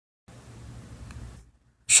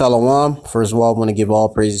Shalom. First of all, I want to give all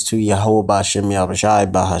praises to Yahweh Ba'Shem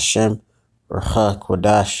Yahushai Ba'Hashem Urcha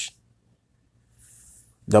Kodash.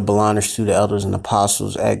 Double honors to the elders and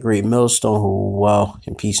apostles at Great Millstone who well,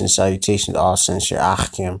 and peace and salutation to all sincere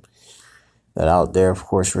Achim that out there, of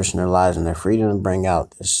course, risking their lives and their freedom to bring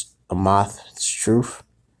out this Amath, this truth.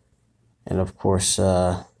 And of course,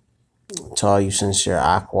 to all you sincere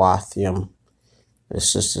Akwathim, the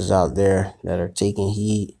sisters out there that are taking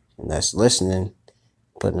heed and that's listening,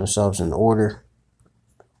 putting themselves in order,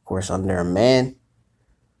 of course, under a man.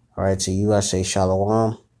 All right, to you, I say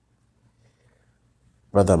Shalom.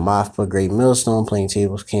 Brother Mafpa, Great Millstone, Plain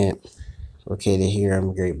Tables Camp, located here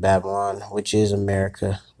in Great Babylon, which is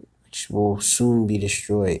America, which will soon be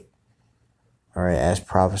destroyed. All right, as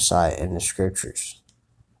prophesied in the scriptures.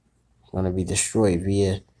 It's going to be destroyed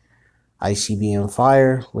via ICBM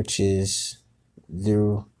fire, which is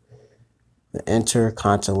through the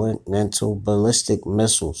intercontinental ballistic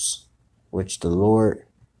missiles, which the Lord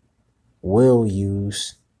will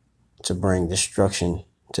use to bring destruction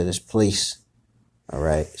to this place. All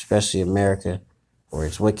right, especially America for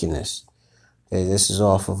its wickedness. Okay, this is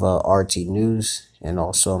off of RT News, and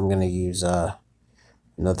also I'm gonna use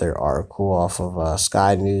another article off of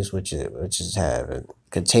Sky News, which is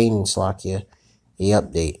containing Slakia the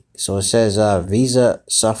update. So it says Visa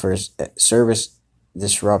suffers service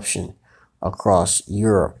disruption across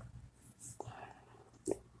Europe.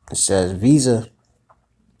 It says Visa,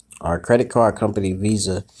 our credit card company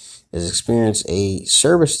Visa, has experienced a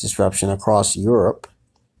service disruption across Europe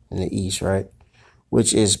in the East, right?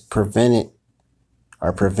 Which is preventing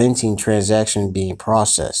transactions being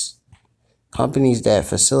processed. Companies that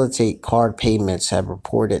facilitate card payments have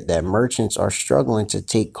reported that merchants are struggling to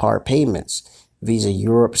take card payments. Visa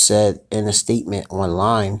Europe said in a statement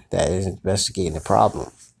online that is investigating the problem.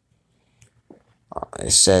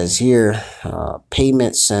 It says here,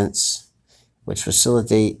 Payment Sense, which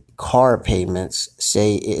facilitate card payments,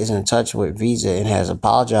 say it is in touch with Visa and has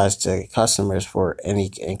apologized to customers for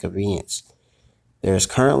any inconvenience. There is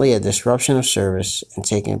currently a disruption of service and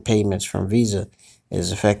taking payments from Visa. It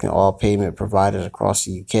is affecting all payment providers across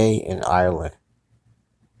the UK and Ireland.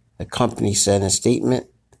 The company said in a statement,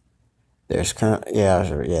 that's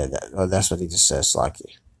what he just says,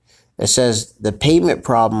 Slocky. It says the payment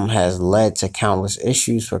problem has led to countless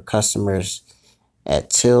issues for customers at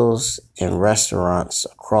tills and restaurants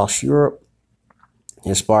across Europe.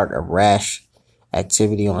 It sparked a rash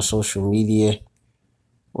activity on social media,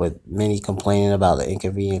 with many complaining about the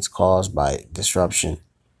inconvenience caused by disruption.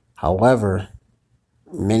 However,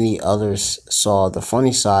 many others saw the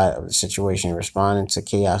funny side of the situation, responding to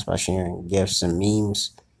chaos by sharing gifs and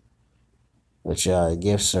memes, which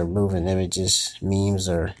gifs are moving images, memes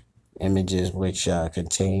are images which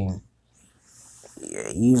contain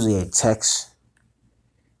usually a text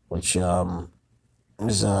which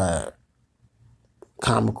is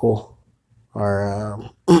comical or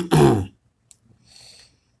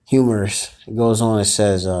humorous. It goes on, it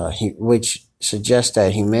says, which suggests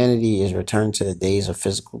that humanity is returned to the days of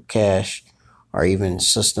physical cash or even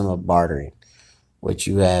system of bartering, which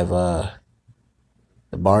you have the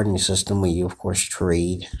bartering system where you, of course,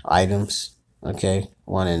 trade items, okay,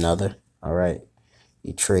 one another, all right?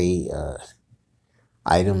 You trade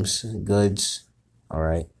items, goods, all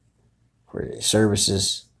right, for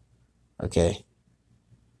services, okay,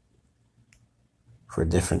 for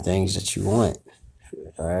different things that you want,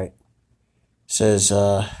 all right? It says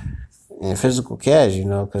in physical cash,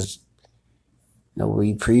 because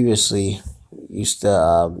we previously used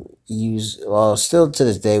to use, well, still to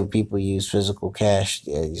this day people use physical cash.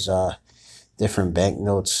 These different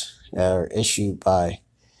banknotes that are issued by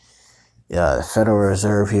the Federal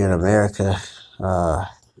Reserve here in America,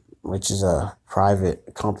 which is a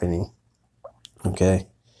private company. Okay,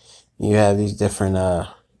 you have these different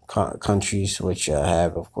countries which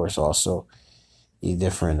have, of course, also these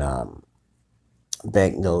different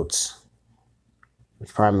banknotes,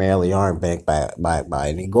 which primarily aren't backed by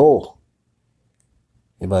any gold.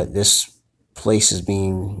 But this place is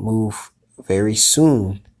being moved very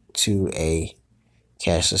soon to a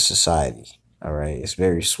cashless society. All right, it's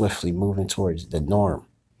very swiftly moving towards the norm,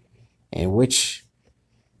 in which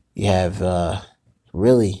you have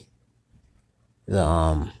really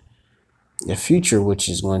the future, which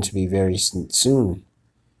is going to be very soon,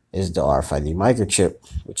 is the RFID microchip,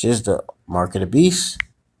 which is the mark of the beast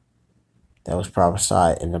that was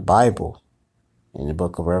prophesied in the Bible, in the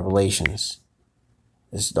book of Revelations.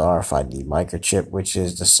 This is the RFID microchip, which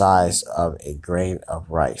is the size of a grain of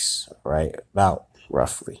rice, right? About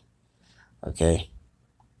roughly, okay?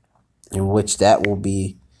 In which that will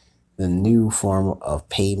be the new form of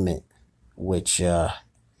payment, which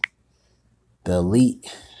the elite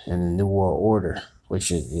and the New World Order,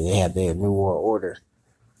 which is, they have their New World Order,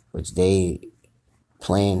 which they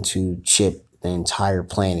plan to chip the entire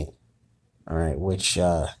planet. All right, which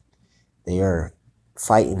they are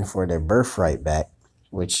fighting for their birthright back,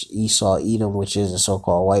 which Esau Edom, which is a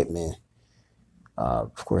so-called white man,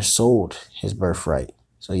 of course, sold his birthright,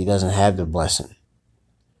 so he doesn't have the blessing.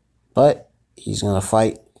 But he's going to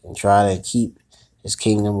fight and try to keep his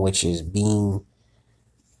kingdom, which is being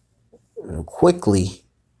quickly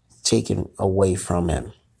taken away from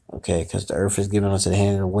him. Okay, because the earth is given unto the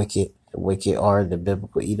hand of the wicked. The wicked are the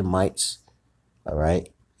biblical Edomites. All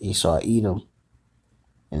right, Esau Edom,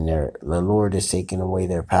 and the Lord is taking away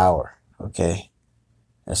their power. Okay,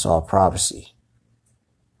 that's all prophecy.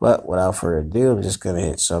 But without further ado, I'm just going to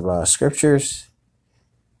hit some scriptures.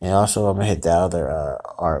 And also I'm going to hit the other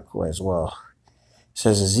article as well. It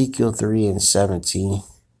says Ezekiel 3:17.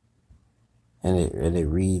 And it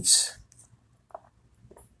reads,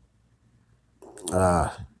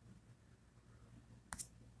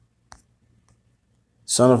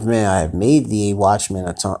 Son of man, I have made thee a watchman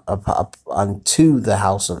unto the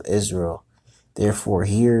house of Israel. Therefore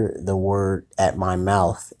hear the word at my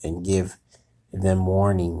mouth and give them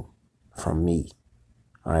warning from me.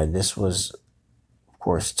 All right, this was, of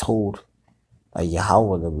course, told by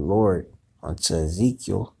Yahweh the Lord unto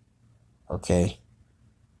Ezekiel. Okay.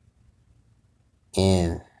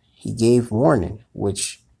 And he gave warning,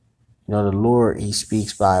 which, you know, the Lord, he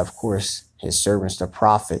speaks by, of course, his servants, the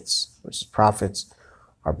prophets, which the prophets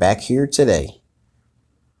are back here today.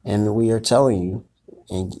 And we are telling you,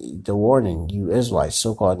 and the warning, you Israelites,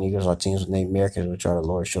 so-called Negroes, Latinos, Native Americans, which are the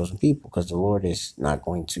Lord's chosen people, because the Lord is not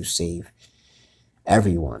going to save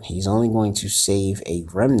everyone. He's only going to save a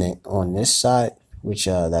remnant on this side, which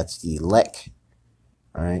that's the elect.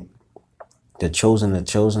 All right, the chosen, the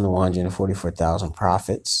 144,000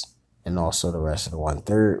 prophets, and also the rest of the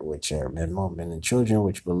 1/3, which are men, women, and children,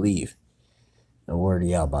 which believe the word of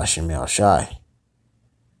Yahweh Shem Yahushai.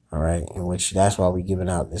 All right, in which that's why we're giving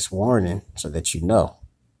out this warning, so that you know,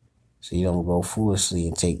 so you don't go foolishly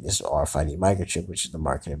and take this RFID microchip, which is the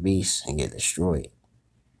mark of the beast, and get destroyed.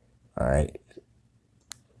 All right.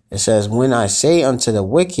 It says, when I say unto the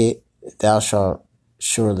wicked, thou shalt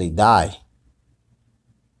surely die,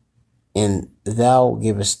 and thou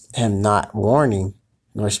givest him not warning,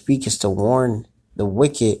 nor speakest to warn the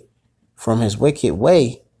wicked from his wicked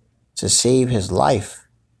way, to save his life,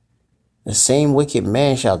 the same wicked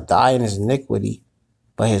man shall die in his iniquity,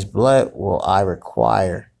 but his blood will I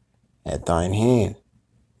require at thine hand.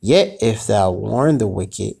 Yet if thou warn the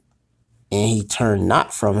wicked, and he turn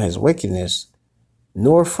not from his wickedness,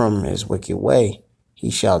 nor from his wicked way,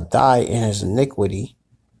 he shall die in his iniquity,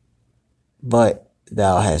 but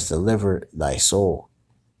thou hast delivered thy soul.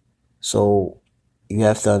 So you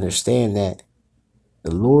have to understand that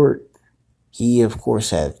the Lord, he of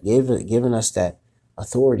course has given us that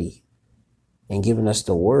authority and given us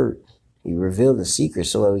the word. He revealed the secret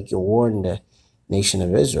so that we can warn the nation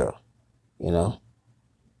of Israel, you know,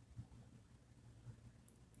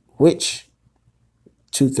 which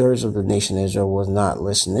 2/3 of the nation of Israel was not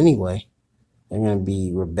listening anyway. They're going to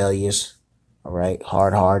be rebellious, all right,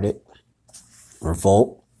 hard-hearted,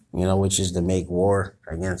 revolt, you know, which is to make war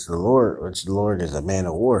against the Lord, which the Lord is a man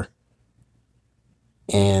of war.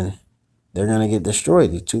 And they're going to get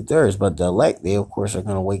destroyed, the 2/3. But the elect, they, of course, are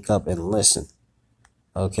going to wake up and listen,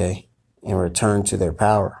 okay, and return to their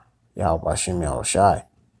power, Yahweh Shem Yahushai,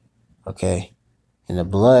 okay. And the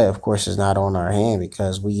blood, of course, is not on our hand,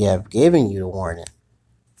 because we have given you the warning.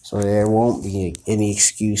 So there won't be any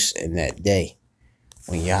excuse in that day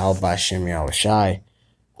when Yahweh Shem Yahushai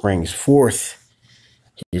brings forth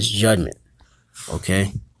his judgment.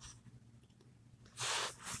 Okay.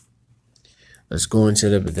 Let's go into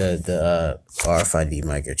the RFID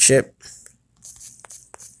microchip,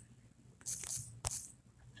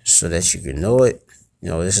 so that you can know it. You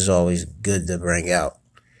know, this is always good to bring out.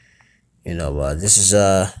 You know, this is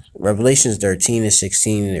Revelations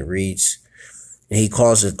 13:16, and it reads, and he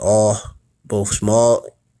calls it all, both small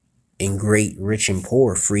and great, rich and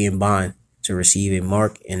poor, free and bond, to receive a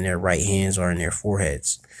mark in their right hands or in their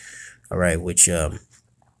foreheads. All right, which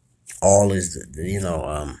all is, you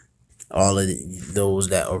know, all of those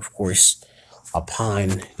that are, of course,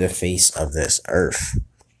 upon the face of this earth.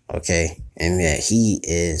 Okay, and that he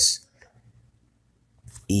is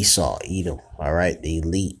Esau, Edom. All right, the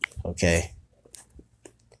elite. Okay,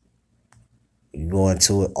 you go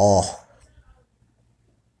into it all,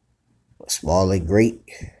 small and great.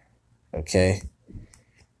 Okay,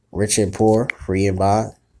 rich and poor, free and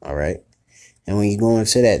bond. All right, and when you go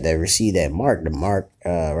into that receive that mark, the mark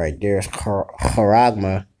right there is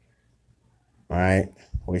charagma, all right,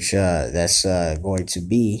 which that's going to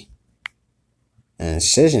be an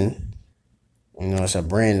Incision. You know, it's a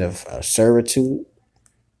brand of servitude.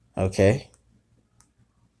 Okay,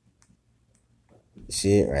 you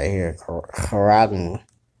see it right here, Karagan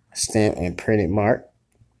stamp and printed mark.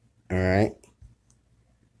 All right,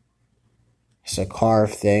 it's a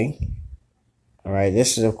carved thing. All right,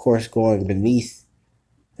 this is of course going beneath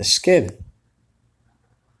the skin,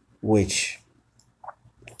 which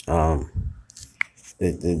the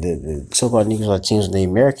so-called Negros, Latinos, and the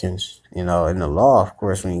Americans, you know, in the law, of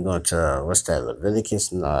course, when you go to what's that,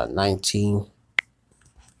 Leviticus 19,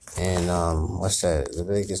 and what's that,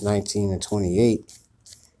 Leviticus 19 and 28,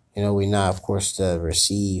 you know, we not, of course, to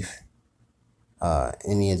receive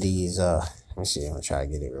any of these. Let me see. I'm gonna try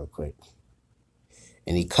to get it real quick.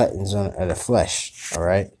 Any cuttings of the flesh, all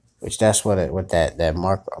right, which that's what that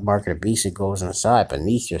mark of the beast, it goes inside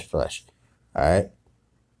beneath your flesh, all right.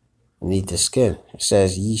 Beneath the skin. It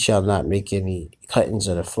says, ye shall not make any cuttings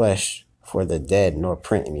of the flesh for the dead, nor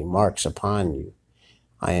print any marks upon you.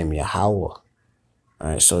 I am Yahweh. All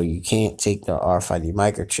right, so you can't take the RFID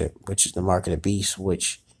microchip, which is the mark of the beast,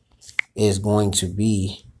 which is going to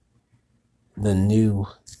be the new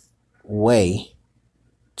way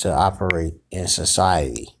to operate in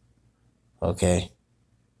society. Okay?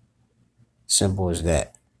 Simple as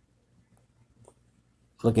that.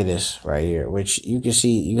 Look at this right here, which you can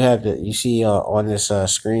see. You see on this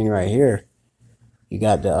screen right here. You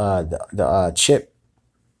got the chip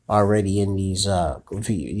already in these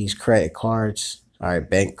credit cards, all right,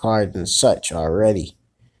 bank cards and such already.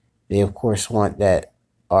 They of course want that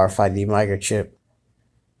RFID microchip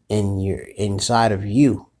inside of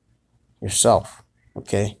you yourself.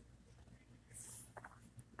 Okay.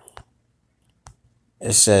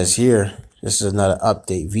 It says here, this is another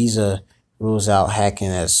update. Visa rules out hacking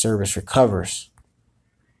as service recovers.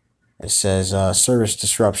 It says service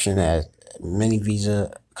disruption as many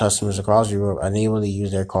Visa customers across Europe unable to use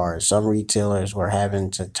their cards. Some retailers were having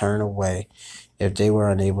to turn away if they were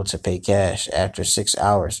unable to pay cash. After 6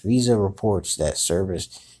 hours, Visa reports that service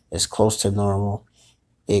is close to normal.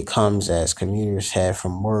 It comes as commuters head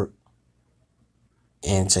from work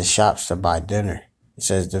into shops to buy dinner. It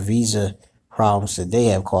says the Visa problems today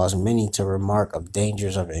have caused many to remark of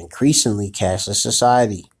dangers of increasingly cashless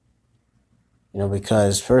society. You know,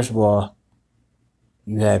 because first of all,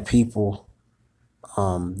 you have people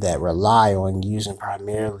that rely on using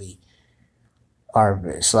primarily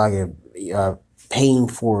paying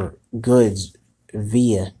for goods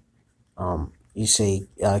via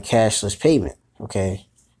cashless payment, okay,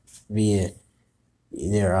 via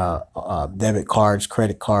their debit cards,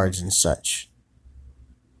 credit cards, and such.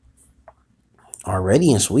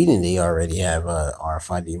 Already in Sweden, they already have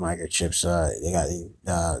RFID microchips. They got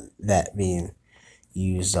that being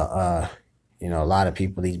used. You know, a lot of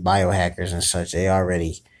people, these biohackers and such, they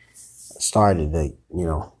already started to, you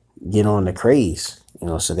know, get on the craze. You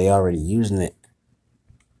know, so they already using it.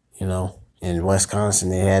 You know, in Wisconsin,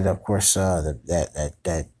 they had, of course,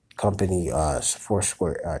 that company,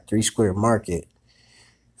 3 Square Market,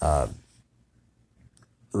 back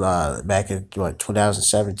in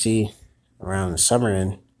 2017. Around the summer,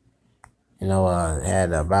 and you know,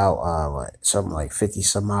 had about something like 50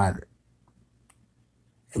 some odd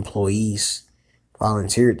employees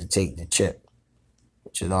volunteered to take the chip,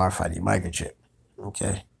 which is the RFID microchip.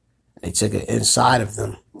 Okay, they took it inside of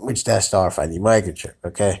them, which that's the RFID microchip.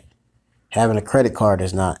 Okay, having a credit card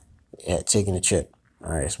is not taking the chip.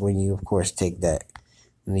 All right, it's when you of course take that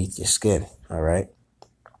beneath your skin. All right.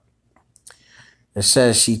 It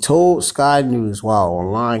says she told Sky News while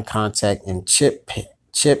online contact and chip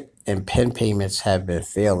and pen payments have been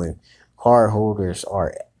failing, cardholders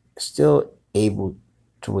are still able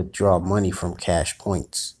to withdraw money from cash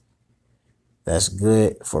points. That's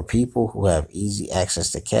good for people who have easy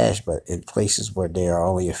access to cash, but in places where there are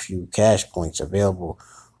only a few cash points available,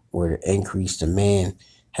 where the increased demand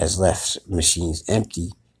has left machines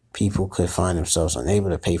empty, people could find themselves unable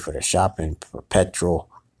to pay for their shopping, for petrol,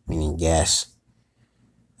 meaning gas,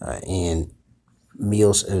 and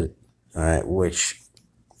meals, all right, which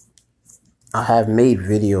I have made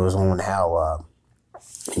videos on how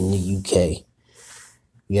in the UK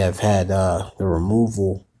you have had the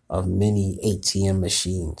removal of many ATM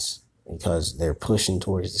machines because they're pushing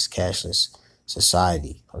towards this cashless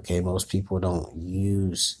society. Okay, most people don't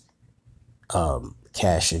use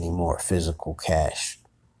cash anymore, physical cash.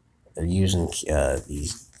 They're using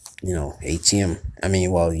these, you know, ATM.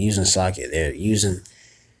 Using Socket. They're using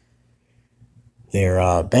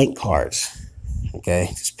their bank cards. Okay,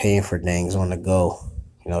 just paying for things on the go.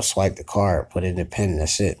 You know, swipe the card, put in the pin.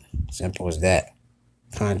 That's it. Simple as that.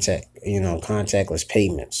 contactless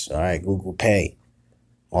payments. All right, Google Pay,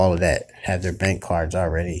 all of that have their bank cards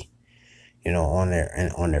already, on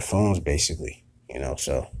their phones, basically.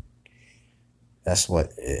 So that's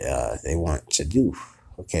what they want to do.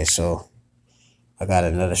 Okay, so I got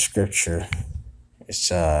another scripture. It's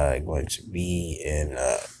going to be in.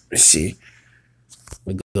 Let's see.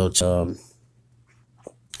 We go to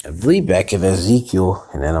I believe back in Ezekiel,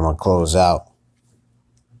 and then I'm gonna close out.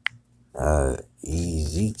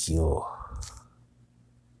 Ezekiel.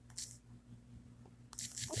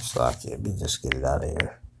 Let me just get it out of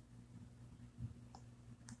here.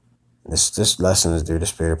 This lesson is through the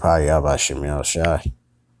Spirit of Power Yahweh Shem Shai.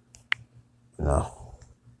 You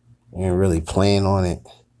ain't really playing on it.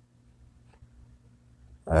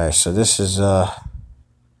 Alright, so this is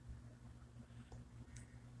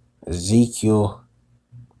Ezekiel.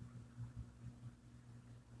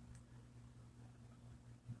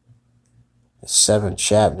 The 7th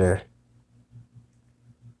chapter.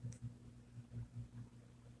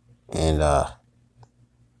 And I'm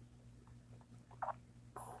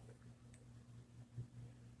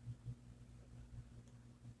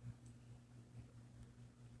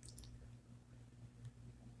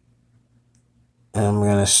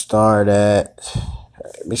gonna start at.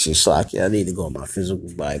 Let me see, Slacky. I need to go on my physical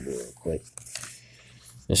Bible real quick.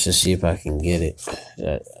 Let's just see if I can get it.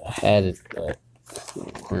 I had it, but I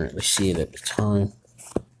don't currently see it at the time.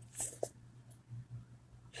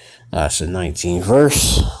 It's the 19th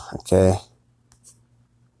verse. Okay.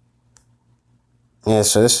 Yeah,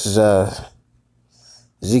 so this is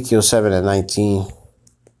Ezekiel 7:19.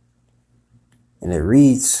 And it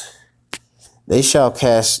reads, "They shall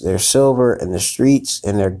cast their silver in the streets,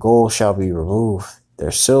 and their gold shall be removed.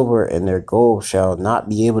 Their silver and their gold shall not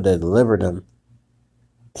be able to deliver them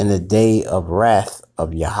in the day of wrath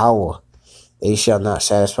of Yahweh. They shall not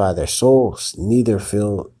satisfy their souls, neither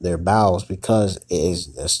fill their bowels, because it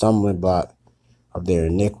is a stumbling block of their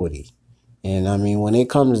iniquity." And I mean, when it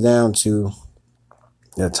comes down to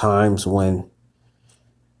the times when,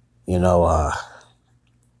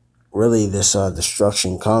 really this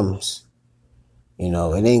destruction comes, it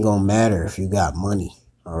ain't gonna matter if you got money.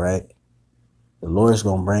 All right, the Lord's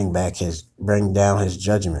gonna bring down his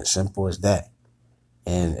judgment. Simple as that.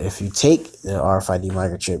 And if you take the RFID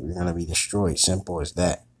microchip, you're gonna be destroyed. Simple as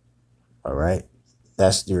that. All right,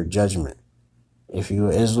 that's your judgment. If you're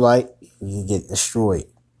an Israelite, you get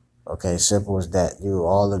destroyed. Okay, simple as that. Do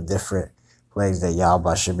all the different plagues that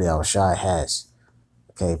Yahweh Shem Shai has.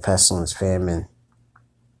 Okay, pestilence, famine.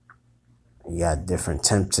 You got different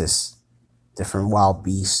tempests, different wild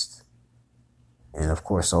beasts, and of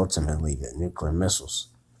course, ultimately, the nuclear missiles.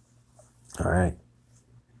 All right.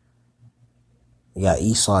 You got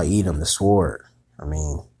Esau, Edom, the sword. I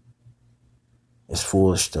mean, it's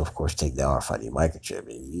foolish to, of course, take the RFID microchip.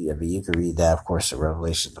 You can read that, of course, in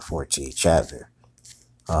Revelation, the 14th chapter.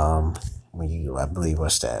 I believe,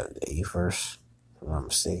 what's that, the 8th verse, if I'm not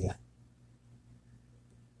mistaken.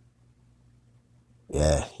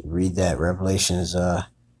 Yeah, you read that, Revelations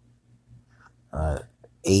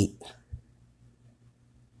 8,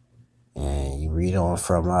 and you read on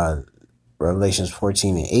from Revelations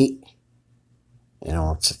 14 and 8, and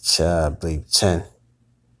on to I believe 10.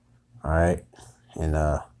 All right, and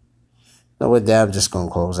with that, I'm just gonna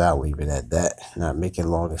close out, leave it at that, not make it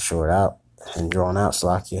long and short out and drawn out,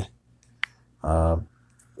 Slakia.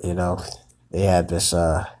 They had this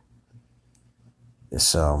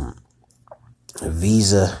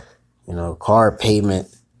Visa, card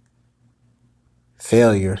payment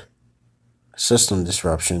failure, system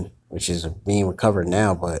disruption, which is being recovered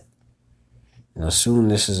now, but soon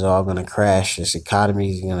this is all going to crash. This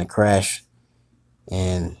economy is going to crash,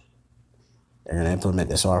 and they're going to implement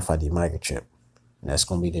this RFID microchip, and that's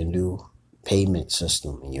going to be the new payment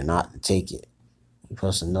system, and you're not to take it. You're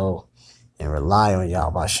supposed to know and rely on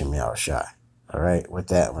Yahweh Shem Shai. All right, with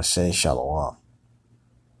that, I'm going to say Shalom.